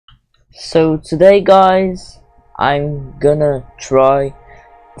So today guys, I'm gonna try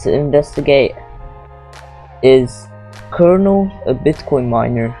to investigate, is kernel a Bitcoin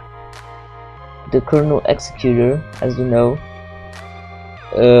miner? The kernel executor, as you know.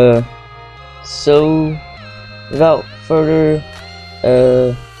 So without further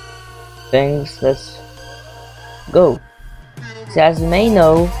things, let's go. So as you may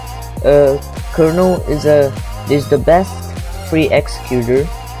know, kernel is the best free executor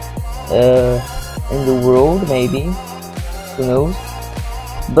in the world, maybe, who knows,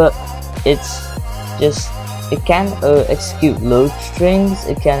 but it can execute load strings,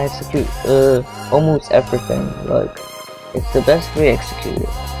 it can execute almost everything. Like, it's the best free executor.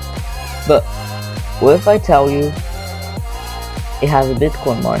 But what if I tell you it has a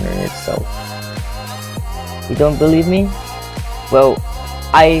Bitcoin miner in itself? You don't believe me? Well,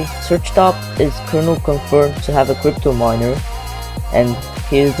 I searched up, is kernel confirmed to have a crypto miner, and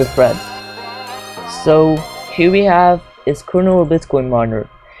here's the thread. So here we have, is kernel a Bitcoin miner,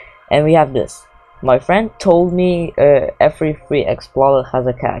 and we have this. My friend told me every free exploit has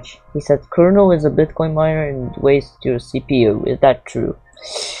a catch. He said kernel is a Bitcoin miner and wastes your CPU. Is that true?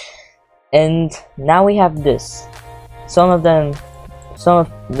 And now we have this. Some of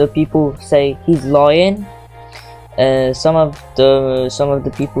the people say he's lying. Some of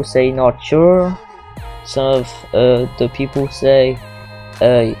the people say not sure. Some of the people say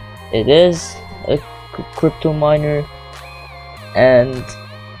it is a crypto miner, and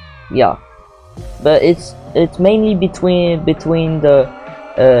yeah, but it's mainly between the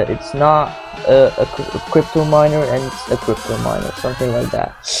it's not a crypto miner and it's a crypto miner, something like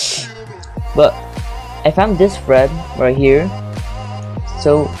that. But I found this thread right here.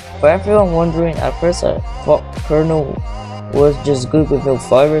 So for everyone wondering, at first I thought kernel was just good with no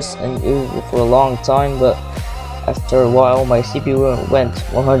virus and used it for a long time, but after a while my CPU went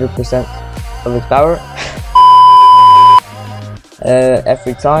 100% of its power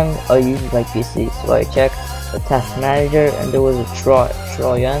every time I used my PC. So I checked the task manager and there was a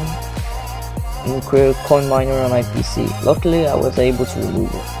trojan in coin miner on my PC. Luckily I was able to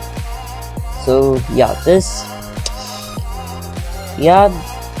remove it. So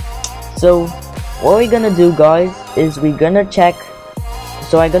so what we're gonna do, guys, is we're gonna check.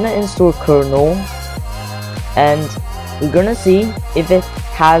 So I'm gonna install kernel and we're gonna see if it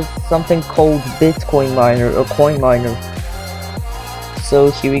has something called Bitcoin miner or coin miner. So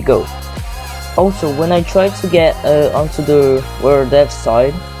here we go. Also, when I tried to get onto the dev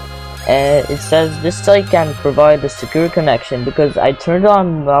side, it says this site can provide a secure connection, because I turned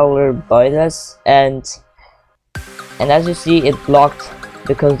on Malwarebytes and as you see, it blocked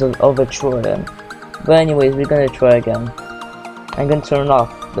because of a trojan. But anyways, we're gonna try again. I'm gonna turn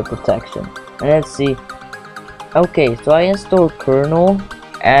off the protection and let's see. Okay, so I installed kernel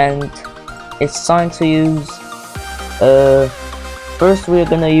and it's time to use first we're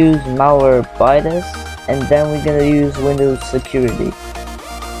gonna use Malwarebytes and then we're gonna use Windows security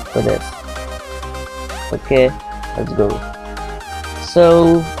for this. Okay, let's go.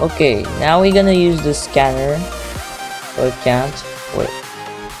 So okay, now we're gonna use the scanner. I can't wait.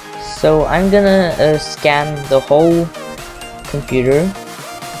 So I'm gonna scan the whole computer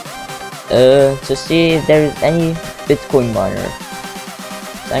to see if there is any Bitcoin miner.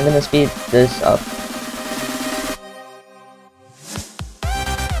 So I'm gonna speed this up.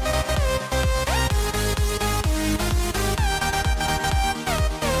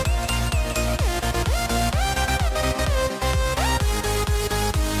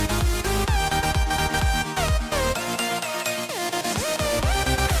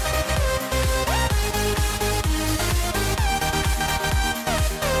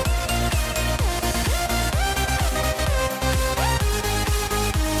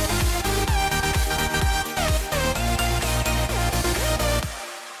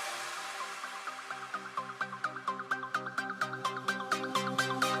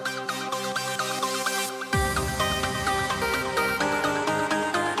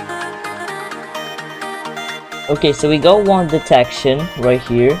 Okay, so we got one detection right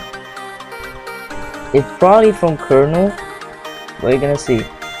here. It's probably from kernel. We're gonna see.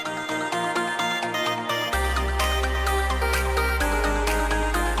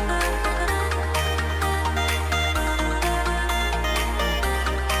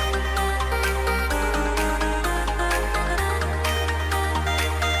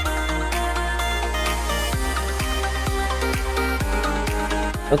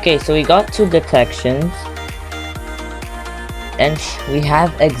 Okay, so we got two detections. And we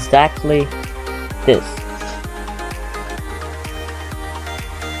have exactly this.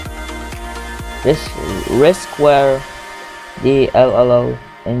 This risk where the LLO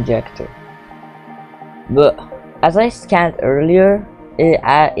injector. But as I scanned earlier, it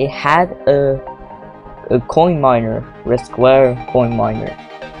had a coin miner, a square coin miner.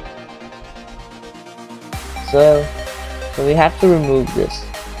 So we have to remove this.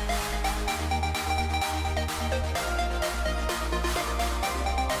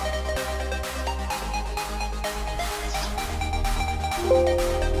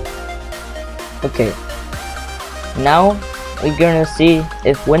 Okay, now we're gonna see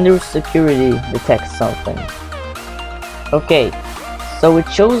if Windows security detects something. Okay, so it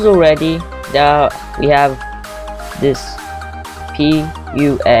shows already that we have this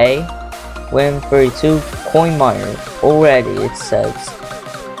PUA Win32 coin miner already. It says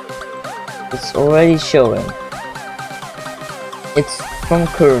it's already showing. It's from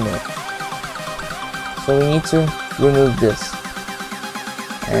kernel, so we need to remove this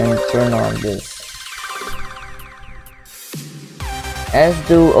and turn on this. Let's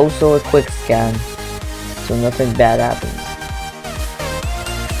do also a quick scan so nothing bad happens.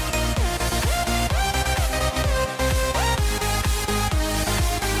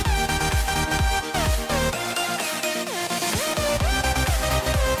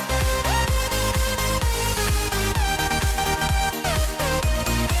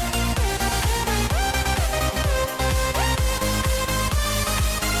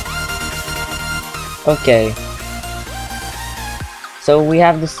 Okay, so we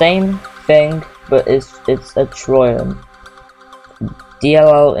have the same thing, but it's a trojan.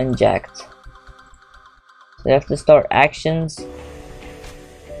 DLL inject. So you have to start actions.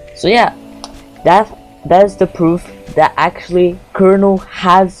 So yeah, that is the proof that actually kernel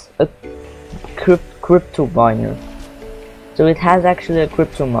has a crypto miner. So it has actually a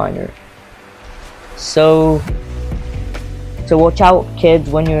crypto miner. So watch out, kids,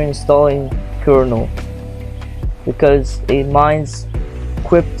 when you're installing kernel, because it mines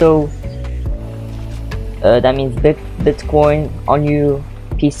crypto, that means Bitcoin on your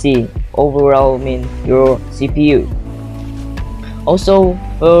PC, overall mean your CPU. Also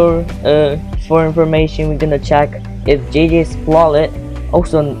for information, we're gonna check if JJSploit,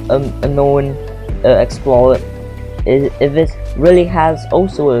 also a known exploit, if it really has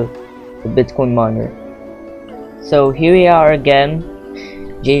also a Bitcoin miner. So here we are again,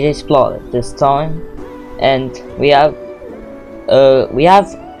 JJSploit this time, and we have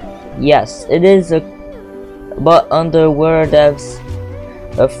yes, it is a, but under WordDev's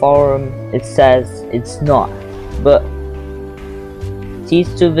forum it says it's not, but these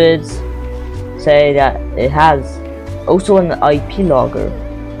two vids say that it has also an IP logger.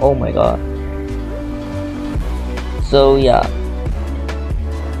 Oh my god. So yeah,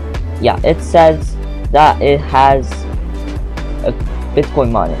 it says that it has a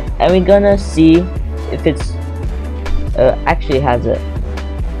Bitcoin miner, and we're gonna see if it's actually has it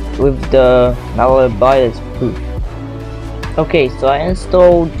with the Malwarebytes proof. Okay, so I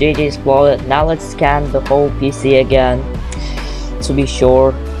installed JJSploit. Now let's scan the whole PC again to be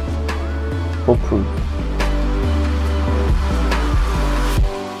sure for proof.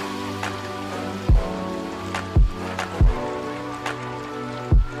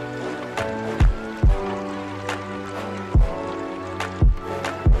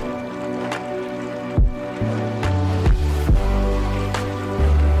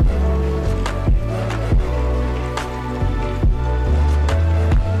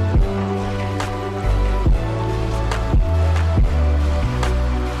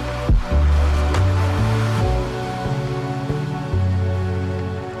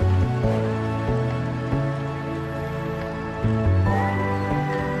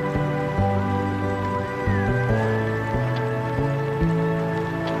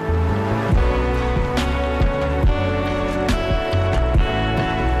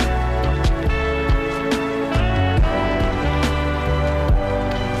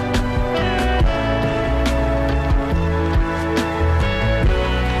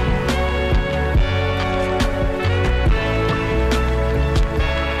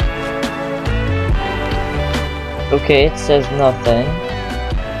 Okay, it says nothing.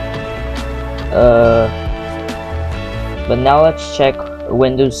 But now let's check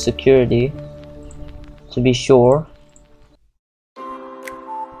Windows security to be sure.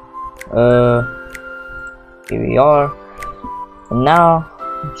 Here we are. And now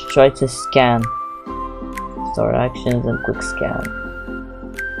let's try to scan. Start actions and quick scan.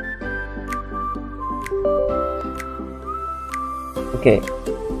 Okay.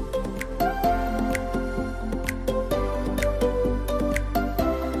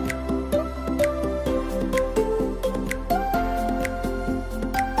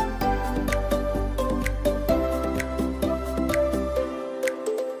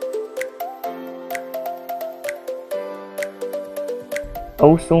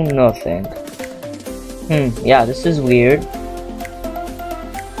 Also nothing. Yeah, this is weird.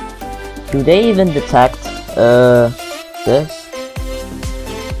 Do they even detect this?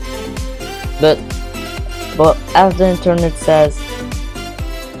 But as the internet says,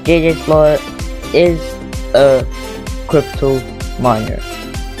 JJSploit is a crypto miner.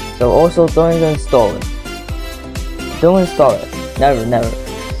 So also don't install it. Don't install it. Never.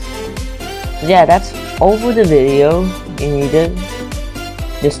 So yeah, that's all for the video you needed,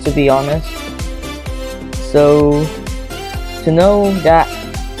 just to be honest. So to know that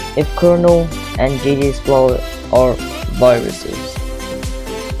if kernel and JJSploit are viruses,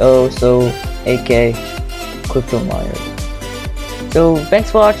 so aka crypto miners. So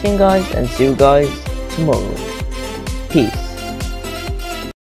thanks for watching guys, and see you guys tomorrow. Peace.